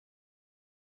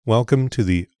Welcome to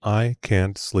the I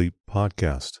Can't Sleep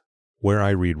podcast, where I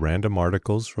read random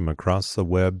articles from across the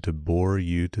web to bore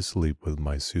you to sleep with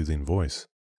my soothing voice.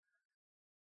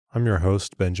 I'm your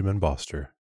host, Benjamin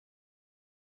Boster.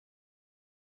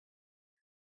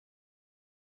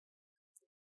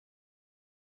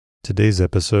 Today's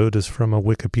episode is from a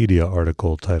Wikipedia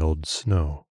article titled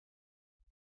Snow.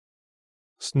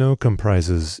 Snow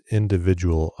comprises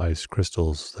individual ice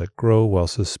crystals that grow while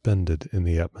suspended in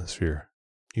the atmosphere,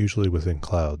 usually within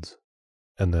clouds,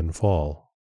 and then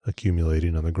fall,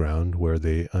 accumulating on the ground where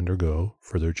they undergo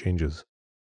further changes.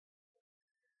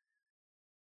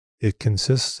 It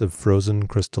consists of frozen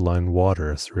crystalline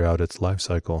water throughout its life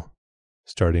cycle,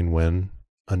 starting when,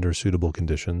 under suitable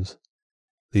conditions,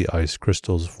 the ice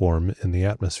crystals form in the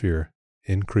atmosphere,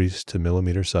 increase to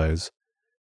millimeter size,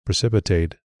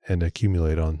 precipitate, and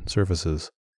accumulate on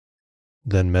surfaces,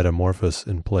 then metamorphose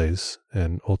in place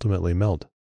and ultimately melt,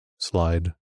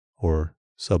 slide, or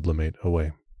sublimate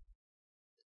away.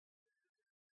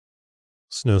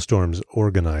 Snowstorms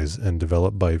organize and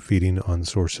develop by feeding on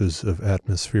sources of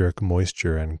atmospheric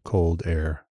moisture and cold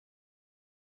air.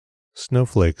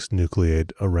 Snowflakes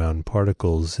nucleate around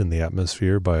particles in the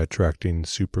atmosphere by attracting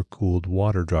supercooled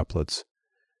water droplets,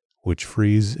 which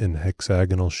freeze in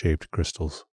hexagonal-shaped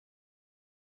crystals.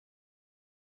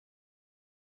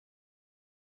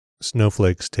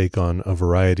 Snowflakes take on a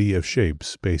variety of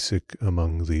shapes. Basic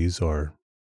among these are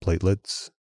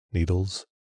platelets, needles,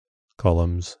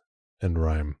 columns, and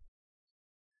rime.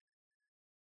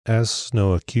 As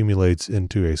snow accumulates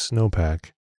into a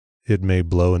snowpack, it may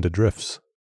blow into drifts.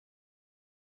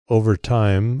 Over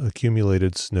time,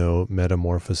 accumulated snow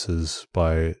metamorphoses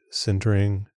by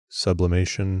sintering,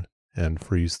 sublimation, and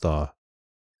freeze-thaw.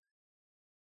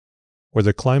 Where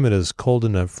the climate is cold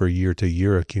enough for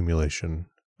year-to-year accumulation,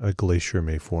 a glacier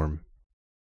may form.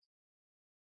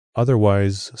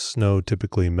 Otherwise, snow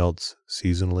typically melts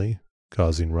seasonally,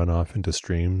 causing runoff into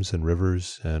streams and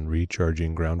rivers and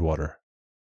recharging groundwater.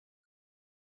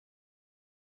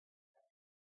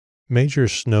 Major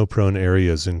snow-prone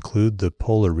areas include the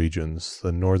polar regions,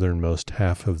 the northernmost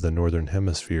half of the northern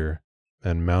hemisphere,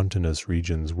 and mountainous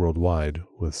regions worldwide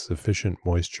with sufficient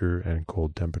moisture and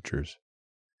cold temperatures.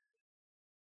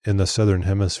 In the southern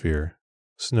hemisphere,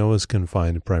 snow is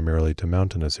confined primarily to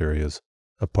mountainous areas,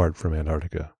 apart from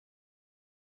Antarctica.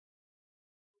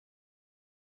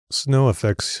 Snow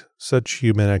affects such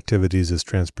human activities as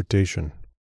transportation,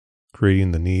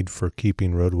 creating the need for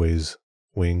keeping roadways,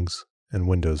 wings, and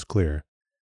windows clear.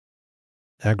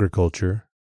 Agriculture,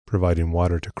 providing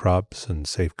water to crops and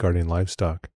safeguarding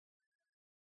livestock.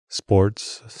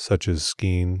 Sports, such as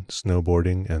skiing,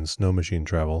 snowboarding, and snow machine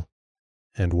travel.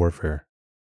 And warfare.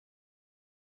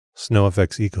 Snow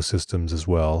affects ecosystems as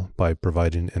well by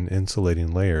providing an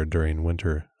insulating layer during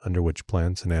winter under which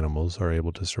plants and animals are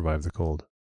able to survive the cold.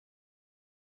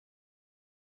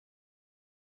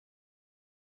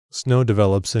 Snow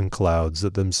develops in clouds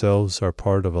that themselves are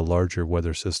part of a larger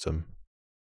weather system.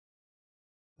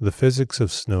 The physics of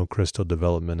snow crystal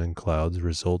development in clouds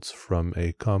results from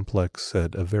a complex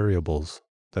set of variables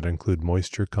that include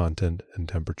moisture content and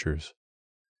temperatures.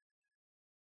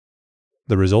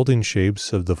 The resulting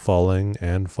shapes of the falling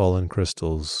and fallen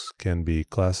crystals can be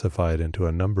classified into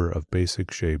a number of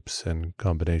basic shapes and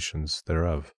combinations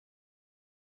thereof.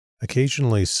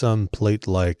 Occasionally, some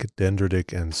plate-like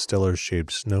dendritic and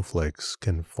stellar-shaped snowflakes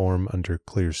can form under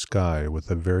clear sky with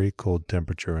a very cold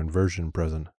temperature inversion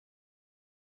present.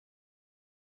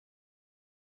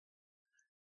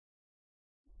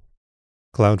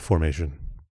 Cloud formation.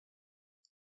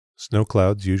 Snow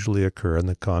clouds usually occur in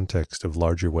the context of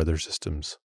larger weather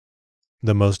systems,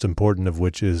 the most important of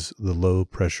which is the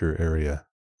low-pressure area,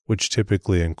 which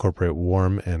typically incorporate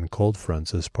warm and cold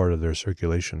fronts as part of their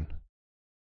circulation.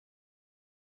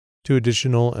 Two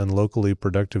additional and locally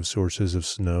productive sources of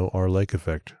snow are lake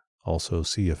effect, also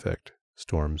sea effect,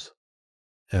 storms,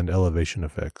 and elevation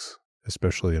effects,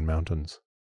 especially in mountains.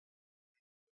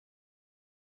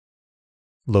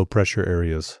 Low-pressure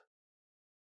areas.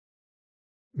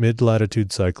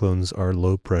 Mid-latitude cyclones are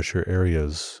low-pressure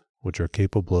areas, which are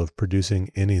capable of producing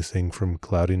anything from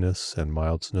cloudiness and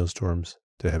mild snowstorms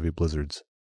to heavy blizzards.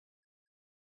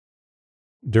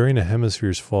 During a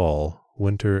hemisphere's fall,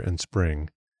 winter, and spring,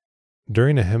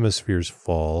 the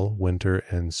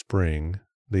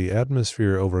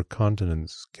atmosphere over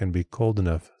continents can be cold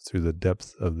enough through the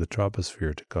depth of the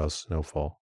troposphere to cause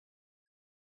snowfall.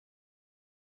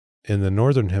 In the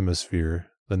northern hemisphere,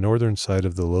 the northern side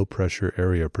of the low-pressure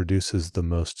area produces the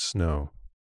most snow.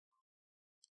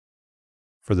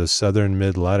 For the southern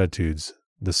mid-latitudes,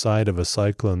 the side of a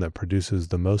cyclone that produces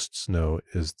the most snow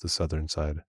is the southern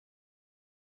side.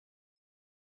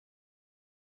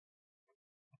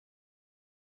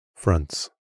 Fronts.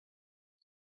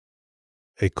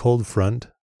 A cold front,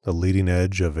 the leading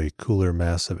edge of a cooler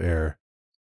mass of air,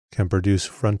 can produce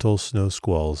frontal snow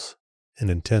squalls,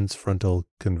 an intense frontal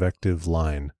convective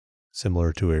line,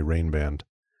 similar to a rain band,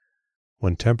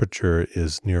 when temperature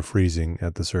is near freezing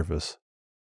at the surface.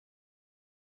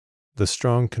 The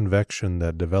strong convection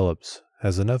that develops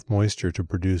has enough moisture to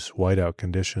produce whiteout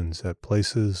conditions at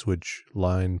places which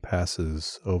line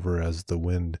passes over as the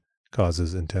wind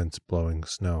causes intense blowing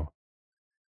snow.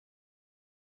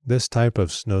 This type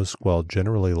of snow squall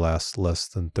generally lasts less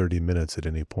than 30 minutes at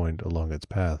any point along its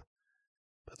path,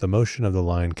 but the motion of the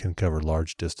line can cover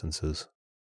large distances.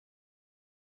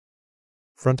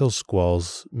 Frontal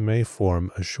squalls may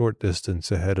form a short distance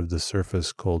ahead of the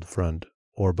surface cold front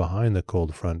or behind the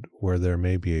cold front where there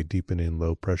may be a deepening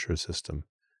low-pressure system,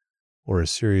 or a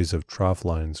series of trough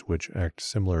lines which act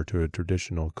similar to a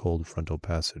traditional cold frontal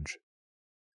passage.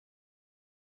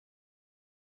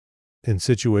 In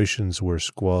situations where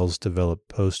squalls develop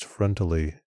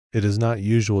post-frontally, it is not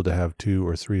usual to have 2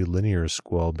 or 3 linear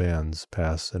squall bands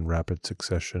pass in rapid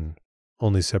succession,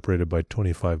 only separated by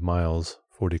 25 miles,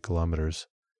 40 kilometers,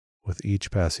 with each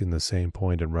passing the same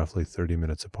point in roughly 30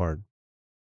 minutes apart.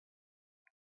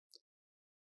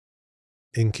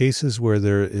 In cases where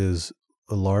there is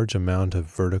a large amount of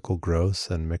vertical growth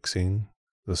and mixing,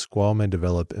 the squall may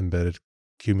develop embedded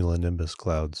cumulonimbus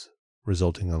clouds,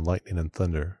 resulting in lightning and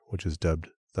thunder, which is dubbed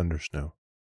thundersnow.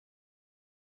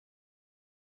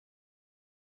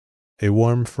 A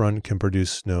warm front can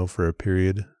produce snow for a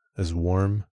period as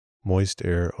warm, moist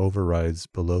air overrides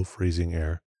below freezing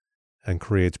air and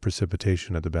creates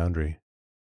precipitation at the boundary.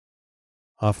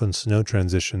 Often snow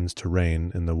transitions to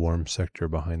rain in the warm sector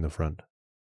behind the front.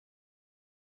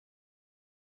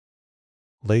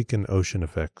 Lake and ocean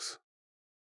effects.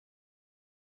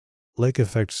 Lake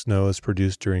effect snow is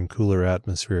produced during cooler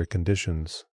atmospheric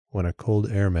conditions when a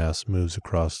cold air mass moves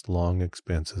across long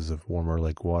expanses of warmer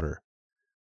lake water,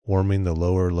 warming the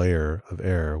lower layer of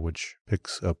air which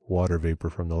picks up water vapor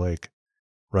from the lake,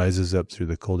 rises up through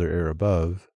the colder air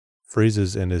above,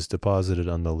 freezes and is deposited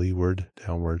on the leeward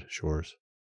downward shores.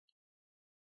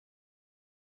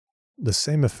 The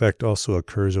same effect also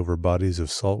occurs over bodies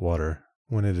of salt water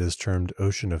when it is termed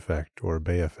ocean effect or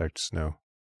bay effect snow.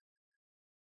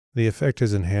 The effect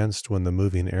is enhanced when the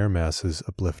moving air mass is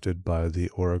uplifted by the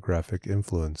orographic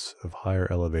influence of higher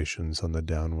elevations on the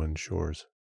downwind shores.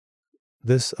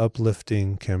 This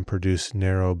uplifting can produce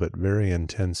narrow but very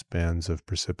intense bands of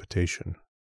precipitation,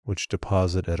 which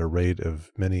deposit at a rate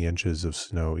of many inches of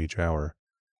snow each hour,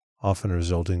 often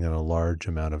resulting in a large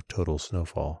amount of total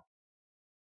snowfall.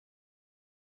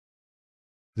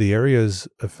 The areas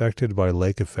affected by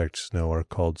lake effect snow are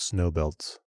called snow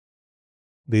belts.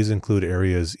 These include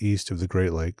areas east of the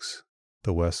Great Lakes,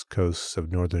 the west coasts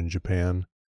of northern Japan,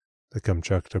 the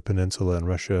Kamchatka Peninsula in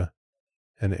Russia,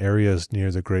 and areas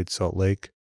near the Great Salt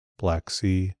Lake, Black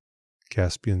Sea,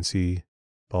 Caspian Sea,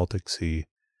 Baltic Sea,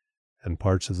 and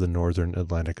parts of the northern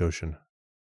Atlantic Ocean.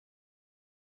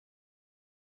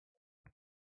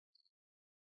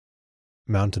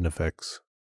 Mountain effects.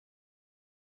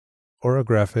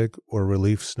 Orographic or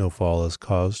relief snowfall is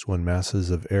caused when masses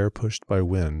of air pushed by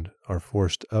wind are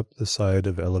forced up the side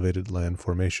of elevated land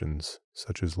formations,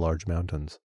 such as large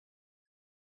mountains.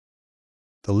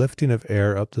 The lifting of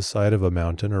air up the side of a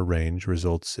mountain or range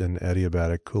results in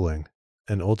adiabatic cooling,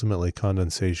 and ultimately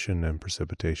condensation and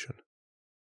precipitation.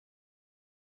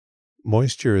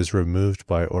 Moisture is removed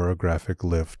by orographic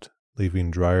lift,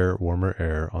 leaving drier, warmer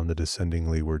air on the descending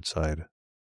leeward side.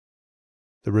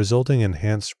 The resulting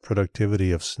enhanced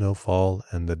productivity of snowfall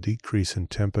and the decrease in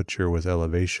temperature with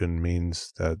elevation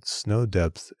means that snow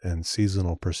depth and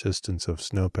seasonal persistence of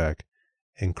snowpack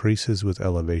increases with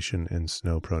elevation in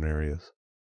snow-prone areas.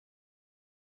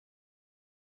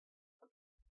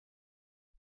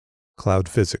 Cloud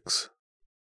physics.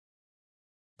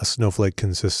 A snowflake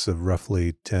consists of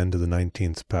roughly 10 to the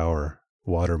 19th power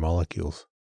water molecules,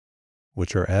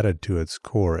 which are added to its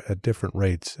core at different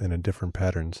rates and in different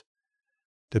patterns,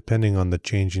 depending on the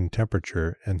changing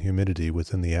temperature and humidity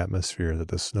within the atmosphere that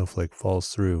the snowflake falls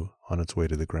through on its way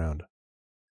to the ground.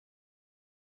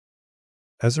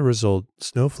 As a result,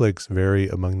 snowflakes vary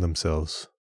among themselves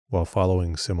while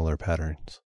following similar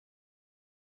patterns.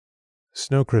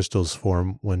 Snow crystals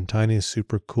form when tiny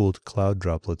supercooled cloud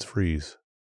droplets freeze.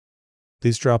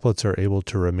 These droplets are able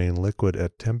to remain liquid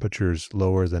at temperatures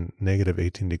lower than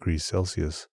 -18 degrees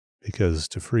Celsius because,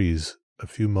 to freeze, a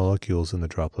few molecules in the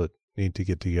droplet need to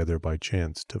get together by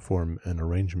chance to form an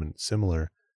arrangement similar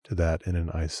to that in an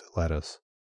ice lattice.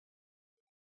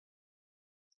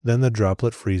 Then the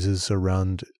droplet freezes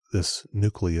around this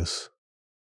nucleus.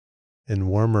 In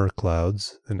warmer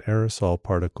clouds, an aerosol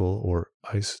particle or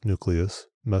ice nucleus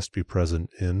must be present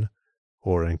in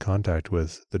or in contact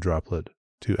with the droplet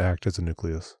to act as a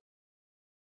nucleus.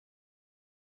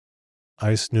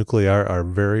 Ice nuclei are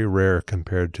very rare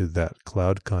compared to that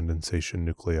cloud condensation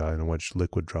nuclei in which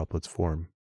liquid droplets form.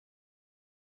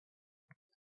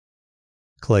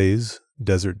 Clays,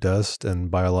 desert dust,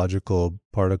 and biological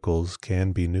particles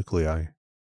can be nuclei.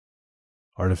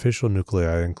 Artificial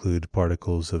nuclei include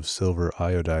particles of silver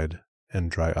iodide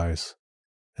and dry ice,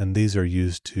 and these are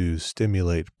used to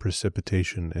stimulate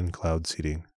precipitation in cloud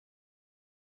seeding.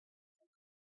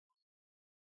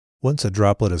 Once a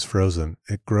droplet is frozen,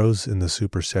 it grows in the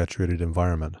supersaturated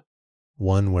environment,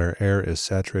 one where air is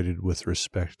saturated with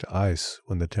respect to ice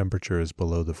when the temperature is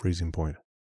below the freezing point.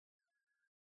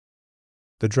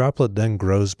 The droplet then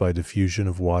grows by diffusion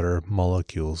of water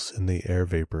molecules in the air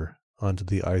vapor onto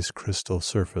the ice crystal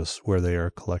surface where they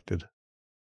are collected.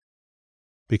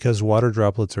 Because water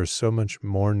droplets are so much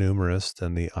more numerous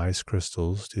than the ice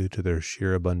crystals due to their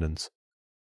sheer abundance,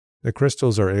 the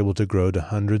crystals are able to grow to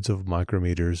hundreds of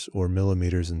micrometers or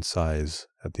millimeters in size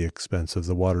at the expense of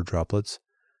the water droplets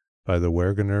by the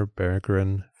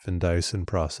Wegener-Beckeren-Findeisen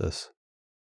process.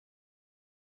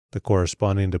 The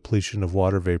corresponding depletion of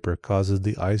water vapor causes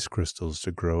the ice crystals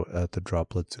to grow at the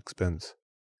droplet's expense.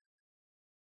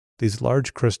 These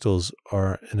large crystals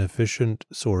are an efficient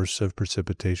source of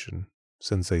precipitation,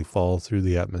 since they fall through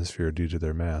the atmosphere due to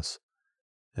their mass,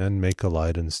 and may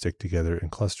collide and stick together in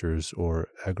clusters or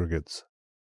aggregates.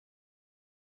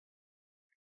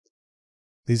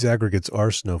 These aggregates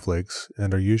are snowflakes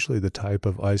and are usually the type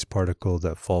of ice particle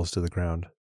that falls to the ground.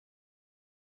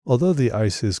 Although the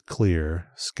ice is clear,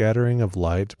 scattering of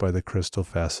light by the crystal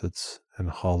facets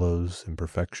and hollows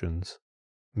imperfections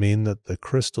mean that the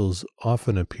crystals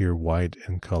often appear white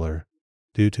in color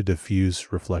due to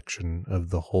diffuse reflection of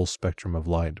the whole spectrum of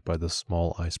light by the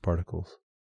small ice particles.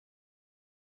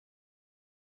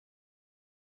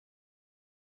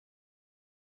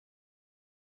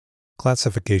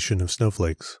 Classification of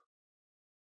snowflakes.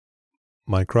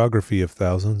 Micrography of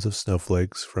thousands of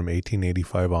snowflakes from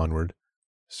 1885 onward,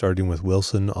 starting with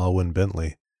Wilson Alwyn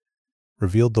Bentley,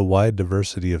 revealed the wide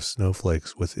diversity of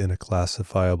snowflakes within a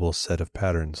classifiable set of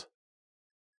patterns.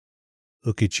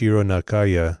 Ukichiro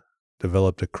Nakaya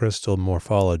developed a crystal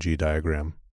morphology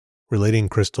diagram, relating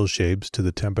crystal shapes to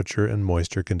the temperature and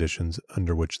moisture conditions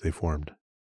under which they formed.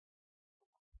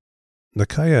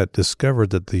 Nakaya discovered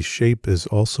that the shape is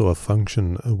also a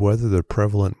function of whether the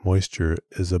prevalent moisture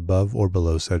is above or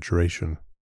below saturation.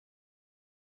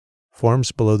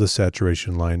 Forms below the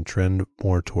saturation line trend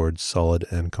more towards solid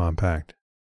and compact.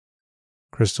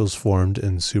 Crystals formed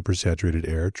in supersaturated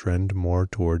air trend more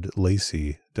toward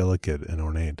lacy, delicate, and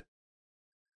ornate.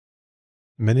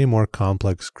 Many more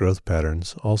complex growth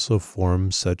patterns also form,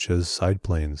 such as side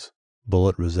planes,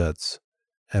 bullet rosettes,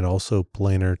 and also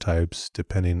planar types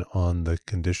depending on the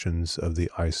conditions of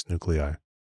the ice nuclei.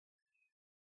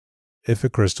 If a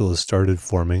crystal is started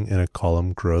forming in a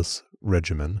column growth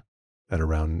regimen at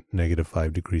around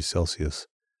 -5 degrees Celsius,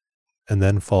 and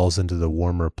then falls into the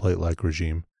warmer plate-like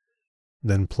regime,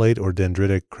 then plate or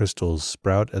dendritic crystals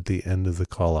sprout at the end of the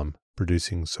column,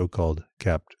 producing so-called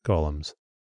capped columns.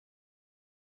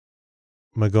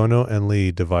 Magono and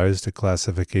Lee devised a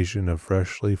classification of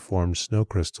freshly formed snow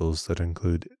crystals that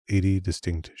include 80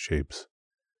 distinct shapes.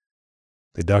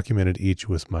 They documented each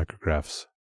with micrographs.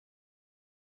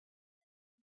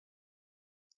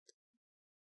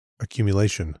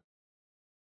 Accumulation.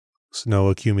 Snow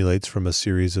accumulates from a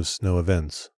series of snow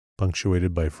events,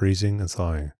 punctuated by freezing and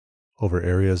thawing, over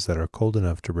areas that are cold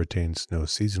enough to retain snow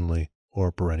seasonally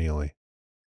or perennially.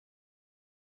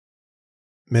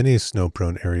 Many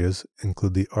snow-prone areas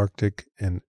include the Arctic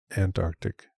and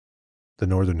Antarctic, the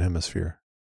Northern Hemisphere,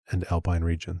 and alpine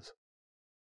regions.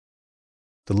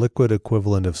 The liquid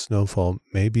equivalent of snowfall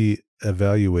may be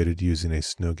evaluated using a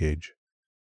snow gauge,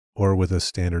 or with a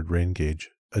standard rain gauge,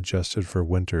 adjusted for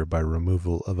winter by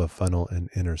removal of a funnel and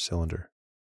inner cylinder.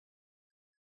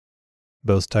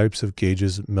 Both types of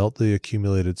gauges melt the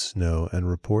accumulated snow and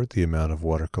report the amount of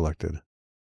water collected.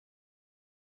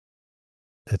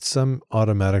 At some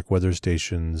automatic weather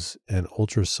stations, an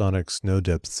ultrasonic snow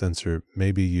depth sensor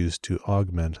may be used to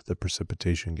augment the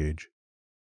precipitation gauge.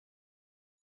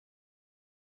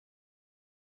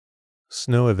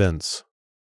 Snow events.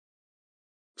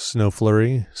 Snow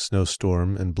flurry,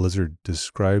 snowstorm, and blizzard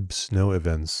describe snow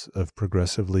events of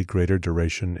progressively greater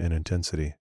duration and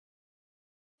intensity.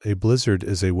 A blizzard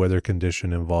is a weather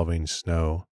condition involving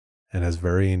snow and has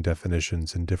varying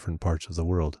definitions in different parts of the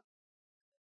world.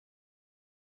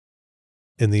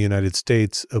 In the United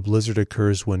States, a blizzard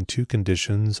occurs when two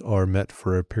conditions are met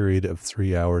for a period of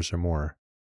 3 hours or more: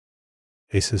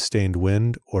 a sustained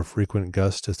wind or frequent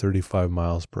gusts to 35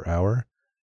 miles per hour,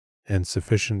 and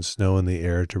sufficient snow in the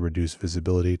air to reduce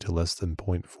visibility to less than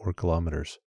 0.4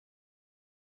 kilometers.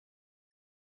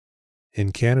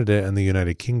 In Canada and the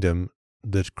United Kingdom,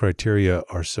 the criteria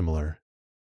are similar.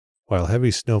 While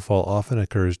heavy snowfall often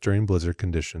occurs during blizzard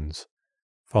conditions,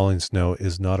 falling snow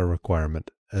is not a requirement,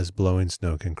 as blowing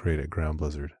snow can create a ground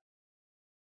blizzard.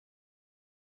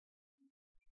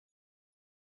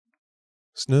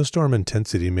 Snowstorm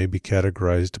intensity may be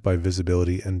categorized by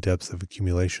visibility and depth of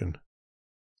accumulation.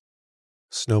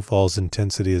 Snowfall's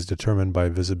intensity is determined by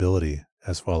visibility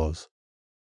as follows: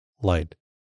 light,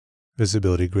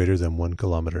 visibility greater than 1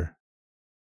 kilometer;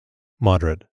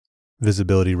 moderate,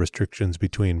 visibility restrictions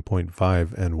between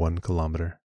 0.5 and 1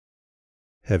 kilometer;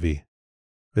 heavy,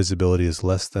 visibility is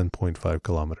less than 0.5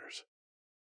 kilometers.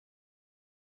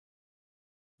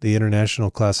 The International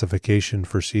Classification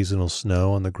for Seasonal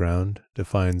Snow on the Ground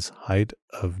defines height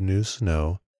of new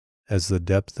snow as the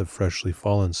depth of freshly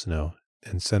fallen snow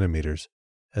in centimeters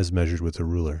as measured with a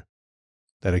ruler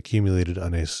that accumulated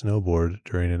on a snowboard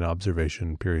during an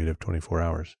observation period of 24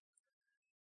 hours,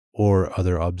 or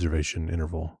other observation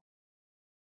interval.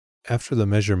 After the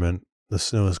measurement, the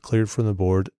snow is cleared from the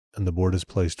board and the board is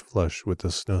placed flush with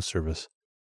the snow surface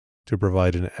to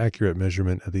provide an accurate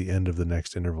measurement at the end of the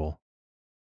next interval.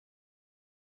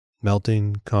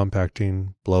 Melting,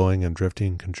 compacting, blowing, and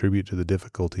drifting contribute to the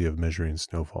difficulty of measuring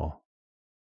snowfall.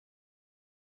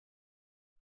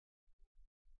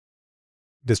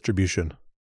 Distribution.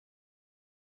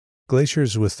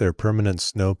 Glaciers with their permanent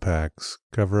snowpacks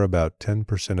cover about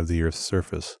 10% of the Earth's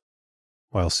surface,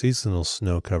 while seasonal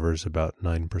snow covers about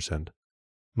 9%,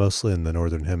 mostly in the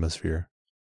Northern Hemisphere,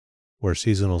 where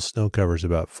seasonal snow covers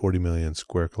about 40 million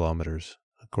square kilometers,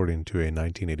 according to a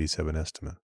 1987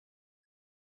 estimate.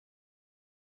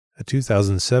 A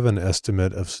 2007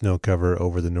 estimate of snow cover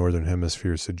over the Northern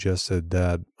Hemisphere suggested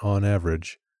that, on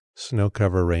average, snow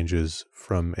cover ranges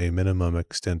from a minimum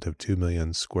extent of 2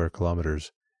 million square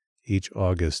kilometers each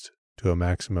August to a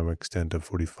maximum extent of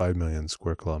 45 million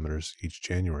square kilometers each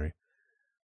January,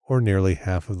 or nearly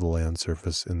half of the land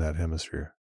surface in that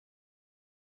hemisphere.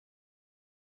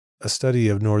 A study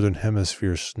of Northern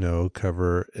Hemisphere snow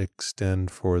cover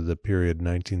extend for the period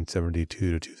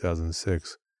 1972 to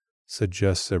 2006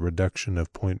 suggests a reduction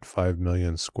of 0.5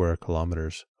 million square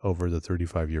kilometers over the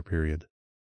 35-year period.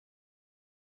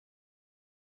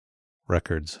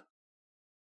 Records.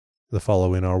 The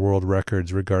following are world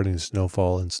records regarding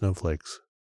snowfall and snowflakes.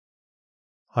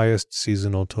 Highest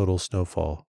seasonal total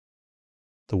snowfall.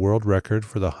 The world record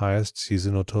for the highest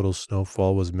seasonal total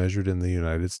snowfall was measured in the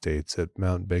United States at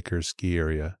Mount Baker ski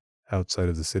area outside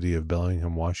of the city of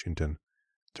Bellingham, Washington,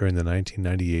 during the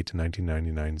 1998 to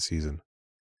 1999 season.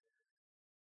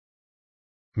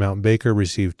 Mount Baker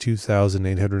received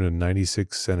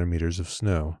 2,896 centimeters of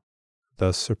snow,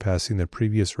 thus surpassing the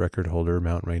previous record holder,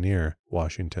 Mount Rainier,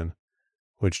 Washington,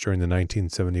 which during the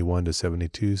 1971 to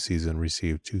 72 season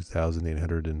received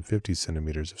 2,850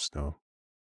 centimeters of snow.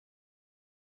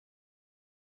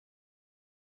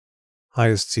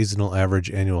 Highest seasonal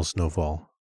average annual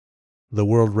snowfall. The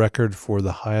world record for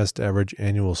the highest average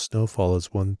annual snowfall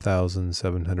is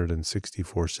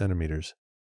 1,764 centimeters,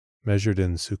 measured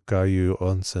in Tsukayu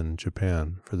Onsen,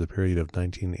 Japan, for the period of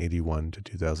 1981 to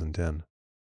 2010.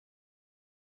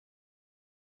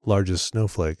 Largest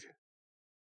snowflake.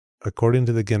 According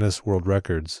to the Guinness World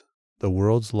Records, the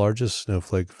world's largest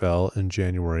snowflake fell in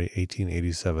January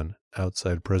 1887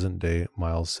 outside present-day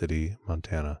Miles City,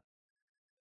 Montana.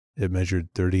 It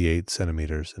measured 38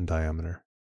 centimeters in diameter.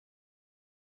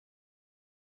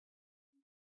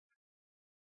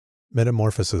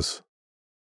 Metamorphosis.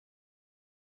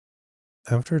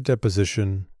 After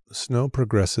deposition, snow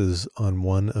progresses on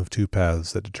one of two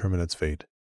paths that determine its fate: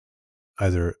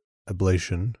 either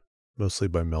ablation, mostly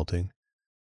by melting,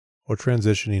 or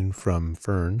transitioning from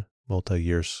firn,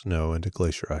 multi-year snow, into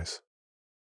glacier ice.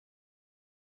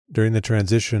 During the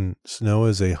transition, snow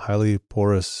is a highly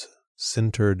porous,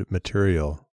 sintered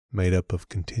material made up of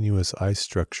continuous ice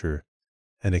structure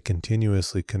and a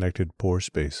continuously connected pore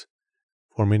space,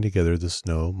 forming together the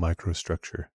snow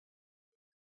microstructure.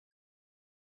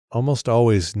 Almost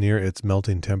always near its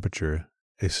melting temperature,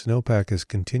 a snowpack is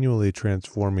continually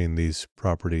transforming these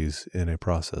properties in a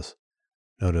process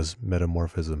known as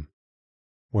metamorphism,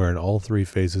 wherein all three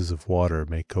phases of water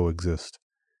may coexist,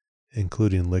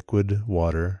 including liquid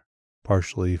water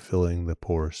partially filling the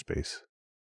pore space.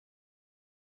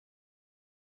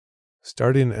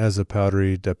 Starting as a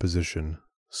powdery deposition,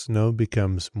 Snow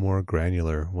becomes more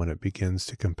granular when it begins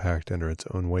to compact under its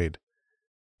own weight,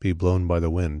 be blown by the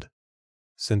wind,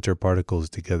 sinter particles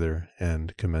together,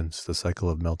 and commence the cycle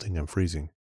of melting and freezing.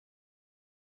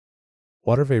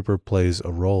 Water vapor plays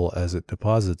a role as it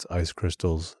deposits ice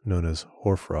crystals known as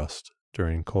hoarfrost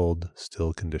during cold,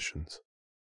 still conditions.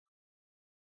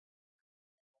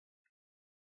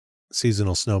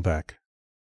 Seasonal snowpack.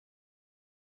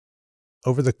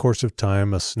 Over the course of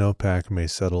time, a snowpack may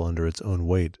settle under its own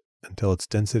weight until its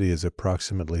density is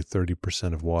approximately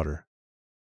 30% of water.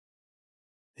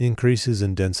 Increases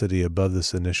in density above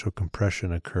this initial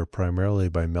compression occur primarily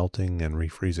by melting and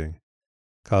refreezing,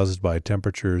 caused by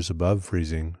temperatures above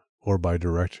freezing or by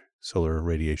direct solar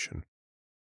radiation.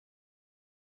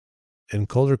 In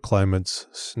colder climates,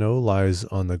 snow lies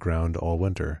on the ground all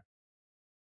winter.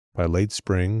 By late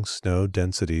spring, snow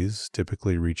densities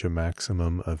typically reach a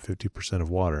maximum of 50% of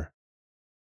water.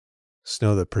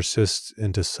 Snow that persists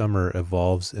into summer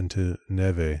evolves into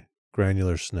neve,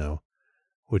 granular snow,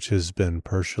 which has been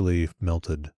partially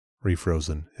melted,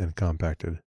 refrozen, and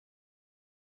compacted.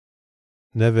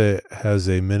 Neve has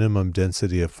a minimum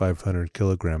density of 500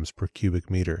 kilograms per cubic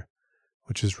meter,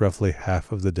 which is roughly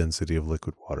half of the density of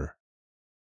liquid water.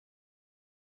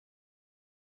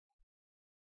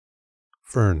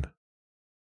 Firn.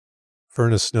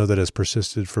 Firn is snow that has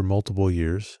persisted for multiple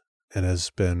years and has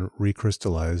been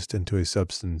recrystallized into a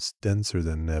substance denser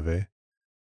than neve,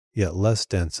 yet less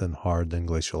dense and hard than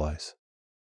glacial ice.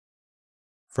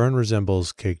 Firn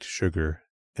resembles caked sugar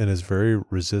and is very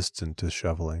resistant to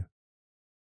shoveling.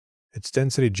 Its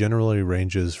density generally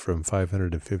ranges from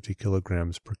 550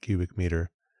 kilograms per cubic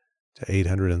meter to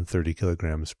 830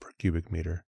 kilograms per cubic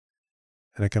meter,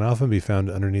 and it can often be found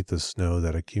underneath the snow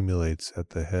that accumulates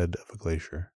at the head of a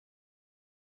glacier.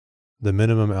 The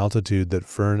minimum altitude that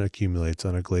firn accumulates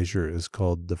on a glacier is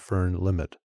called the firn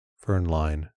limit, firn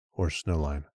line, or snow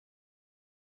line.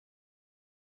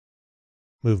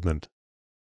 Movement.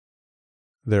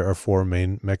 There are four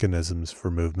main mechanisms for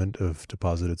movement of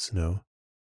deposited snow: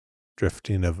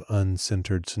 drifting of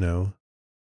unsintered snow,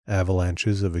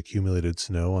 avalanches of accumulated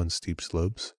snow on steep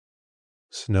slopes,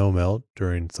 snow melt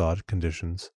during thawed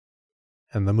conditions,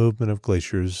 and the movement of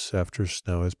glaciers after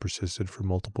snow has persisted for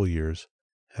multiple years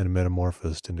and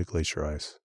metamorphosed into glacier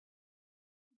ice.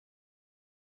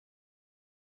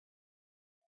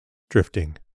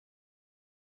 Drifting.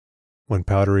 When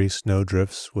powdery snow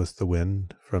drifts with the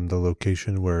wind from the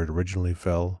location where it originally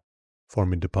fell,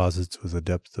 forming deposits with a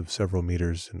depth of several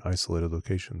meters in isolated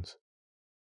locations.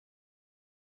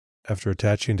 After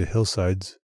attaching to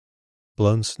hillsides,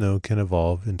 blown snow can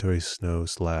evolve into a snow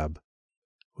slab,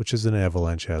 which is an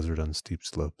avalanche hazard on steep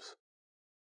slopes.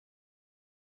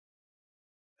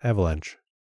 Avalanche.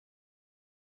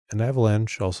 An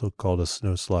avalanche, also called a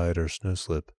snowslide or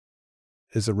snowslip,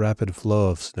 is a rapid flow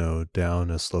of snow down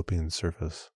a sloping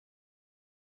surface.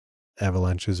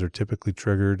 Avalanches are typically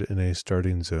triggered in a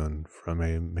starting zone from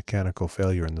a mechanical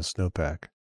failure in the snowpack,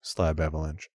 slab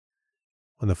avalanche,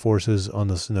 when the forces on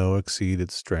the snow exceed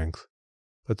its strength,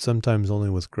 but sometimes only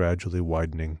with gradually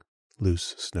widening,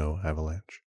 loose snow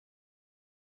avalanche.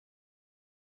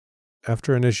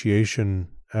 After initiation,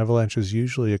 avalanches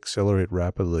usually accelerate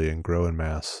rapidly and grow in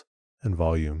mass and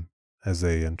volume as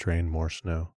they entrain more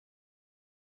snow.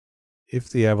 If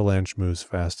the avalanche moves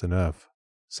fast enough,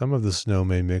 some of the snow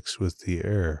may mix with the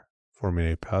air,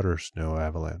 forming a powder snow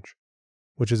avalanche,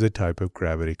 which is a type of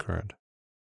gravity current.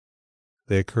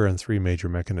 They occur in three major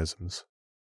mechanisms.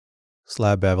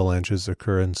 Slab avalanches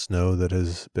occur in snow that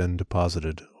has been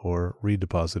deposited or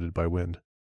redeposited by wind.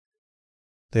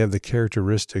 They have the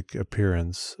characteristic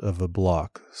appearance of a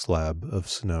block slab of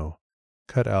snow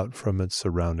cut out from its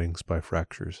surroundings by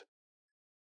fractures.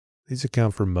 These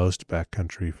account for most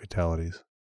backcountry fatalities.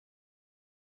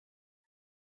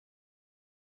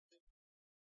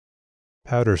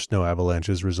 Powder snow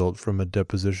avalanches result from a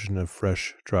deposition of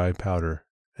fresh, dry powder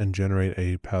and generate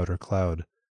a powder cloud,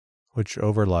 which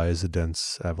overlies a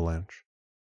dense avalanche.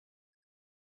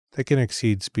 They can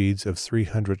exceed speeds of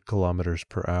 300 kilometers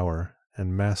per hour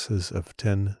and masses of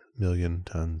 10 million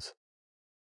tons.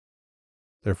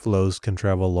 Their flows can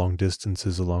travel long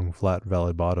distances along flat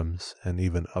valley bottoms and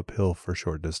even uphill for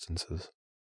short distances.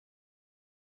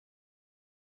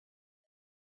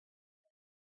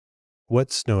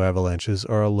 Wet snow avalanches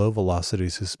are a low-velocity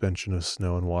suspension of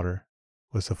snow and water,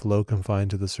 with the flow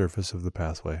confined to the surface of the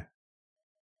pathway.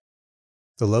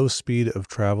 The low speed of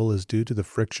travel is due to the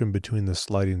friction between the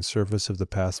sliding surface of the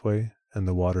pathway and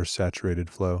the water's saturated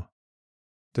flow.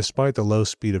 Despite the low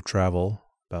speed of travel,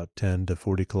 about 10 to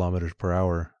 40 kilometers per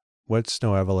hour, wet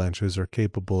snow avalanches are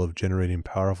capable of generating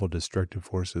powerful destructive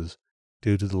forces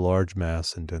due to the large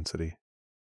mass and density.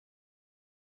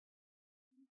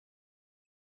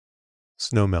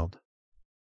 Snowmelt.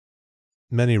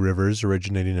 Many rivers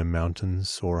originating in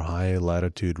mountains or high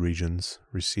latitude regions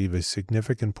receive a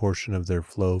significant portion of their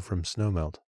flow from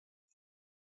snowmelt.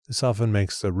 This often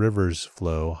makes the river's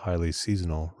flow highly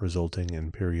seasonal, resulting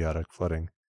in periodic flooding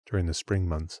during the spring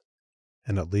months,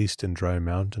 and at least in dry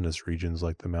mountainous regions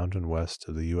like the mountain west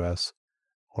of the U.S.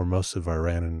 or most of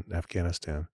Iran and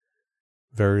Afghanistan,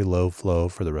 very low flow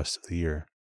for the rest of the year.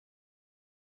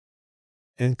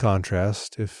 In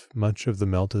contrast, if much of the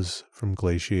melt is from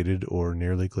glaciated or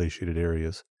nearly glaciated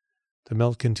areas, the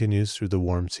melt continues through the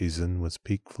warm season with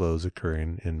peak flows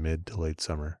occurring in mid to late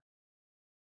summer.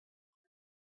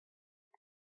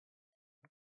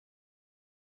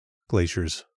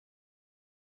 Glaciers.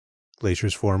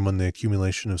 Glaciers form when the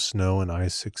accumulation of snow and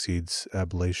ice exceeds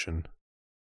ablation.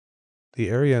 The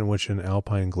area in which an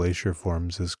alpine glacier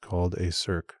forms is called a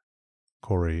cirque,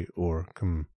 corrie, or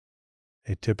km,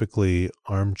 a typically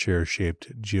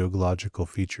armchair-shaped geological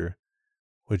feature,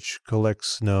 which collects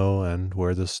snow and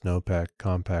where the snowpack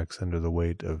compacts under the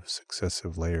weight of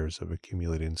successive layers of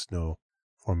accumulating snow,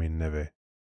 forming neve.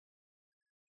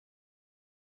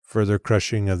 Further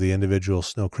crushing of the individual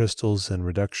snow crystals and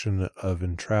reduction of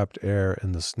entrapped air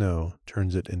in the snow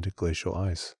turns it into glacial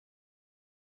ice.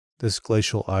 This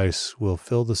glacial ice will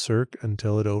fill the cirque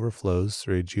until it overflows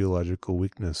through a geological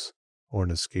weakness or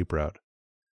an escape route,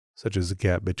 such as the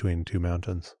gap between two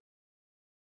mountains.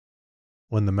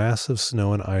 When the mass of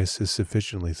snow and ice is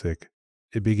sufficiently thick,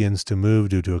 it begins to move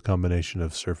due to a combination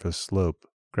of surface slope,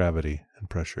 gravity, and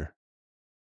pressure.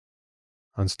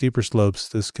 On steeper slopes,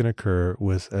 this can occur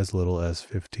with as little as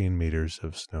 15 meters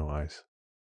of snow ice.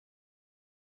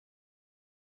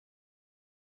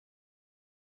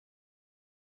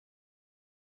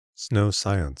 Snow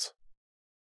science.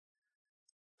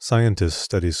 Scientists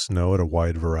study snow at a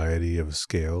wide variety of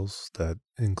scales that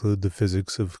include the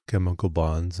physics of chemical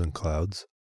bonds and clouds,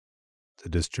 the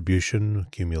distribution,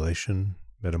 accumulation,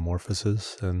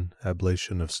 metamorphosis, and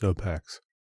ablation of snowpacks,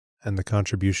 and the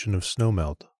contribution of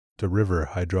snowmelt to river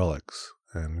hydraulics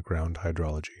and ground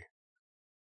hydrology.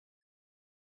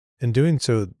 In doing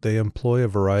so, they employ a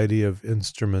variety of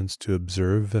instruments to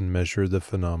observe and measure the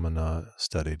phenomena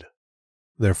studied.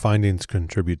 Their findings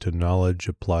contribute to knowledge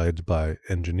applied by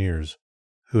engineers,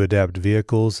 who adapt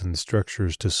vehicles and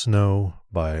structures to snow,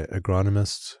 by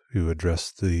agronomists, who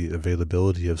address the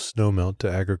availability of snowmelt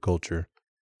to agriculture,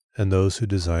 and those who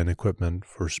design equipment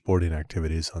for sporting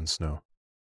activities on snow.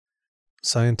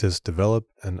 Scientists develop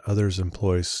and others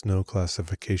employ snow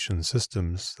classification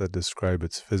systems that describe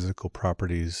its physical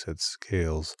properties at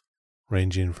scales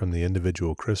ranging from the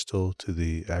individual crystal to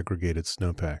the aggregated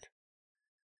snowpack.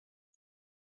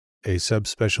 A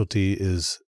subspecialty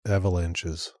is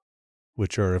avalanches,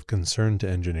 which are of concern to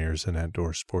engineers and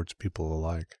outdoor sports people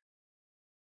alike.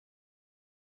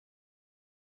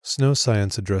 Snow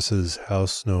science addresses how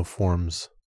snow forms,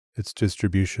 its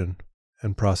distribution,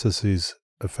 and processes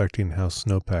affecting how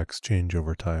snowpacks change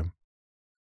over time.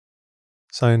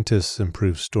 Scientists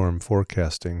improve storm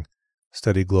forecasting,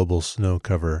 study global snow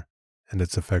cover and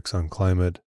its effects on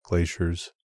climate,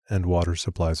 glaciers, and water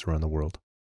supplies around the world.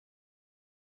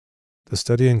 The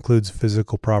study includes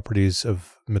physical properties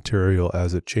of material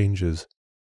as it changes,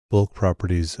 bulk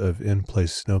properties of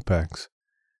in-place snowpacks,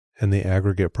 and the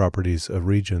aggregate properties of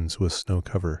regions with snow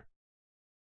cover.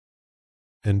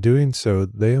 In doing so,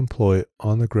 they employ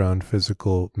on-the-ground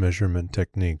physical measurement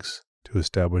techniques to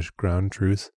establish ground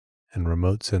truth and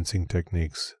remote sensing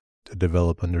techniques to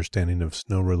develop understanding of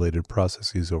snow-related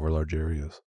processes over large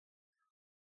areas.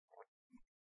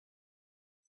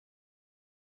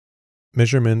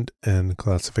 Measurement and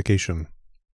classification.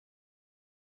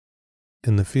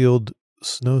 In the field,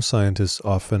 snow scientists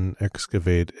often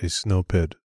excavate a snow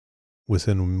pit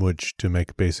within which to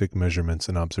make basic measurements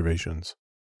and observations.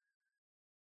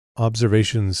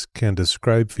 Observations can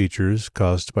describe features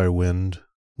caused by wind,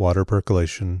 water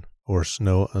percolation, or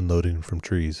snow unloading from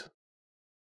trees.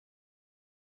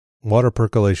 Water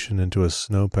percolation into a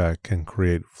snowpack can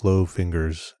create flow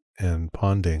fingers and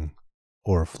ponding,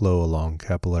 or flow along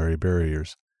capillary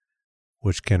barriers,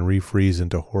 which can refreeze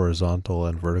into horizontal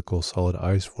and vertical solid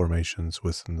ice formations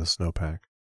within the snowpack.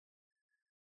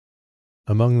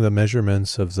 Among the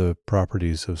measurements of the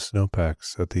properties of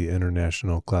snowpacks that the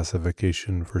International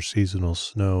Classification for Seasonal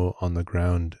Snow on the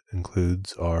Ground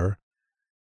includes are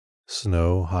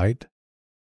snow height,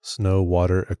 snow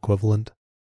water equivalent,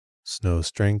 snow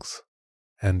strength,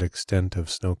 and extent of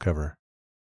snow cover.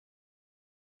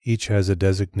 Each has a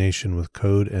designation with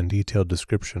code and detailed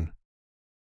description.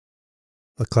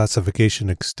 The classification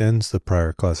extends the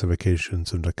prior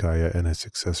classifications of Nakaya and its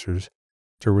successors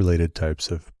to related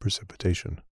types of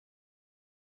precipitation.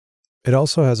 It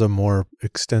also has a more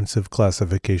extensive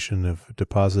classification of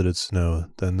deposited snow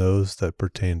than those that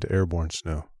pertain to airborne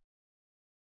snow.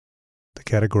 The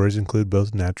categories include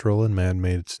both natural and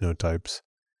man-made snow types,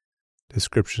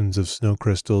 descriptions of snow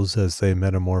crystals as they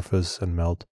metamorphose and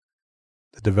melt,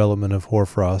 the development of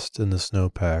hoarfrost in the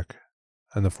snowpack,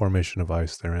 and the formation of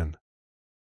ice therein.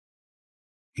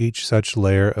 Each such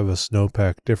layer of a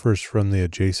snowpack differs from the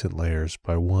adjacent layers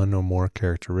by one or more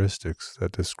characteristics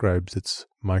that describes its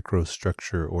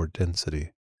microstructure or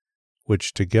density,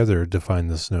 which together define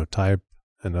the snow type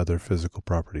and other physical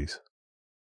properties.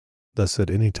 Thus, at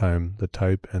any time, the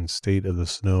type and state of the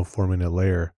snow forming a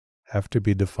layer have to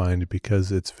be defined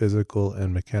because its physical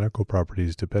and mechanical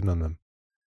properties depend on them.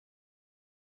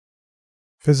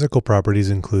 Physical properties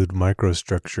include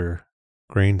microstructure,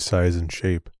 grain size and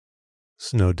shape,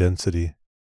 snow density,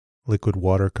 liquid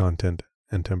water content,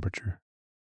 and temperature.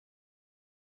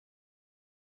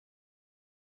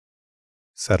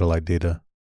 Satellite data.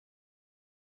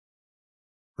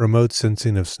 Remote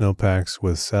sensing of snowpacks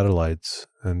with satellites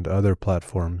and other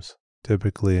platforms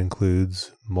typically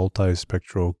includes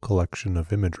multispectral collection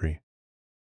of imagery.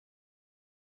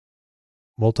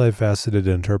 Multifaceted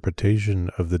interpretation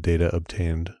of the data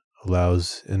obtained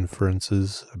allows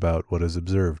inferences about what is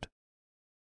observed.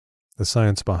 The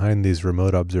science behind these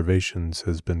remote observations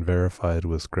has been verified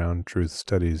with ground truth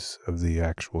studies of the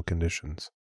actual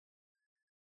conditions.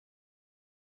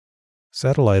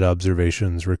 Satellite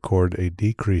observations record a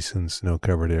decrease in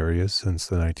snow-covered areas since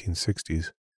the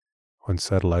 1960s, when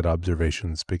satellite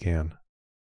observations began.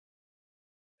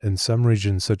 In some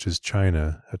regions such as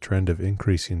China, a trend of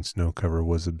increasing snow cover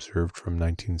was observed from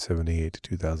 1978 to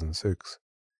 2006.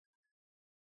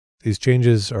 These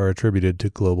changes are attributed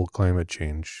to global climate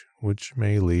change, which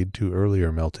may lead to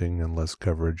earlier melting and less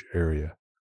coverage area.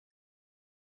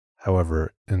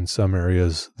 However, in some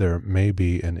areas there may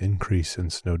be an increase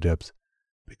in snow depth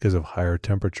because of higher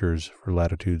temperatures for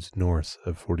latitudes north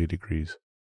of 40 degrees.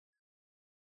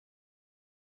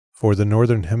 For the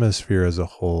Northern Hemisphere as a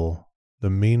whole,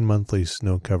 the mean monthly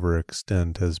snow cover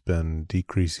extent has been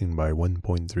decreasing by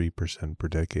 1.3% per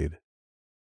decade.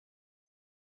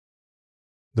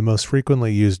 The most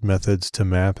frequently used methods to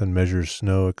map and measure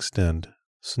snow extent,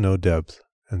 snow depth,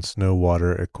 and snow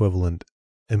water equivalent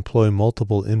employ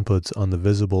multiple inputs on the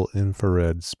visible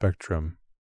infrared spectrum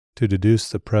to deduce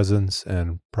the presence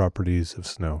and properties of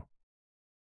snow.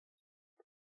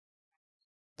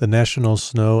 The National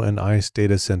Snow and Ice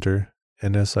Data Center,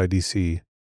 NSIDC,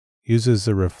 uses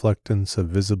the reflectance of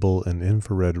visible and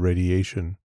infrared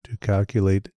radiation to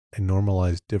calculate a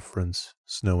normalized difference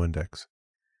snow index,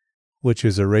 which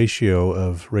is a ratio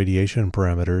of radiation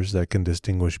parameters that can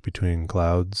distinguish between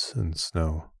clouds and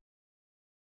snow.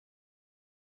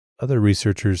 Other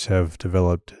researchers have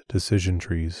developed decision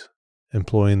trees,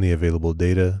 employing the available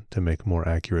data to make more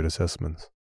accurate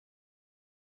assessments.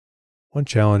 One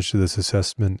challenge to this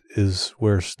assessment is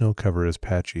where snow cover is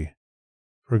patchy,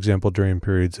 for example during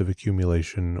periods of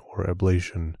accumulation or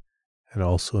ablation, and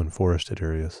also in forested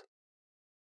areas.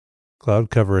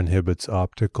 Cloud cover inhibits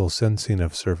optical sensing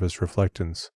of surface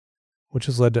reflectance, which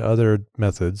has led to other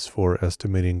methods for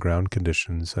estimating ground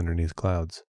conditions underneath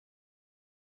clouds.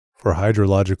 For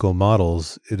hydrological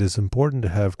models, it is important to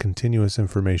have continuous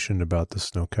information about the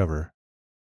snow cover.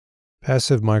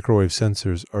 Passive microwave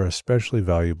sensors are especially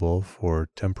valuable for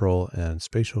temporal and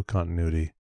spatial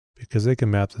continuity because they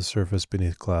can map the surface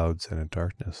beneath clouds and in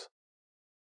darkness.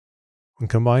 When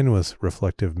combined with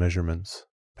reflective measurements,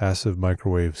 passive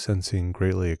microwave sensing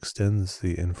greatly extends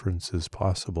the inferences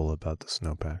possible about the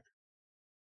snowpack.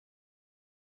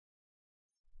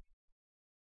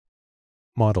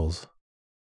 Models.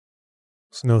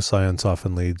 Snow science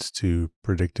often leads to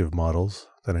predictive models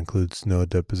that include snow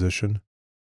deposition,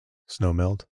 snow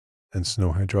melt, and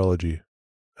snow hydrology,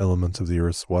 elements of the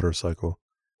Earth's water cycle,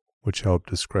 which help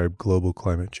describe global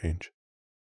climate change.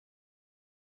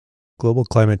 Global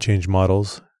climate change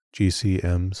models,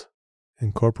 GCMs,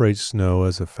 incorporate snow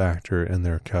as a factor in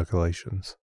their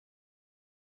calculations.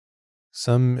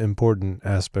 Some important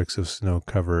aspects of snow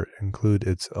cover include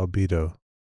its albedo,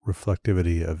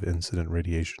 reflectivity of incident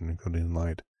radiation, including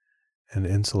light, and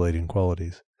insulating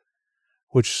qualities,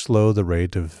 which slow the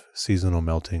rate of seasonal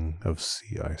melting of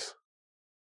sea ice.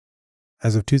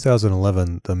 As of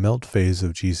 2011, the melt phase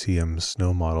of GCM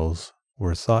snow models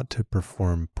were thought to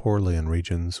perform poorly in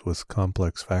regions with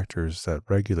complex factors that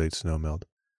regulate snowmelt,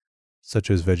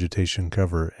 such as vegetation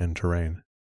cover and terrain.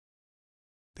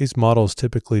 These models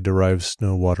typically derive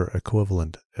snow water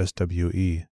equivalent,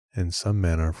 SWE, in some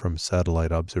manner from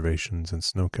satellite observations and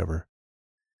snow cover.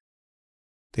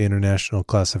 The International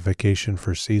Classification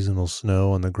for Seasonal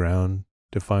Snow on the Ground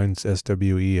defines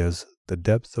SWE as the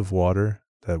depth of water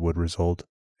that would result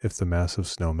if the mass of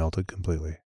snow melted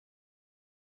completely.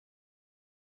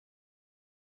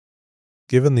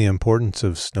 Given the importance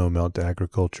of snowmelt to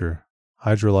agriculture,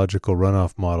 hydrological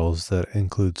runoff models that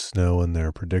include snow in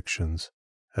their predictions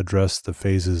address the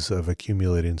phases of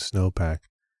accumulating snowpack,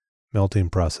 melting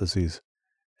processes,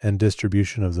 and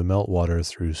distribution of the meltwater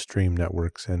through stream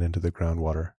networks and into the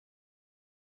groundwater.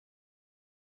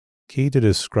 Key to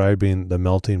describing the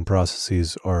melting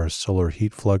processes are solar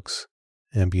heat flux,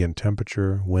 ambient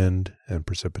temperature, wind, and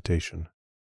precipitation.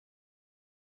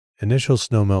 Initial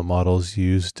snowmelt models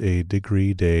used a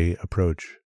degree-day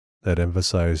approach that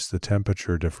emphasized the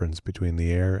temperature difference between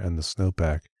the air and the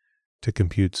snowpack to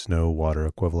compute snow water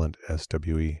equivalent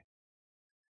SWE.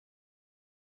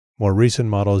 More recent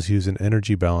models use an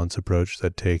energy balance approach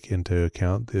that take into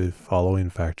account the following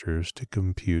factors to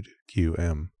compute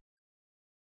QM: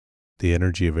 the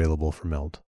energy available for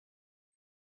melt.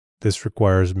 This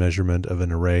requires measurement of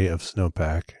an array of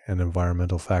snowpack and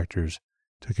environmental factors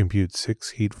to compute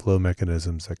 6 heat flow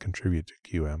mechanisms that contribute to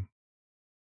QM.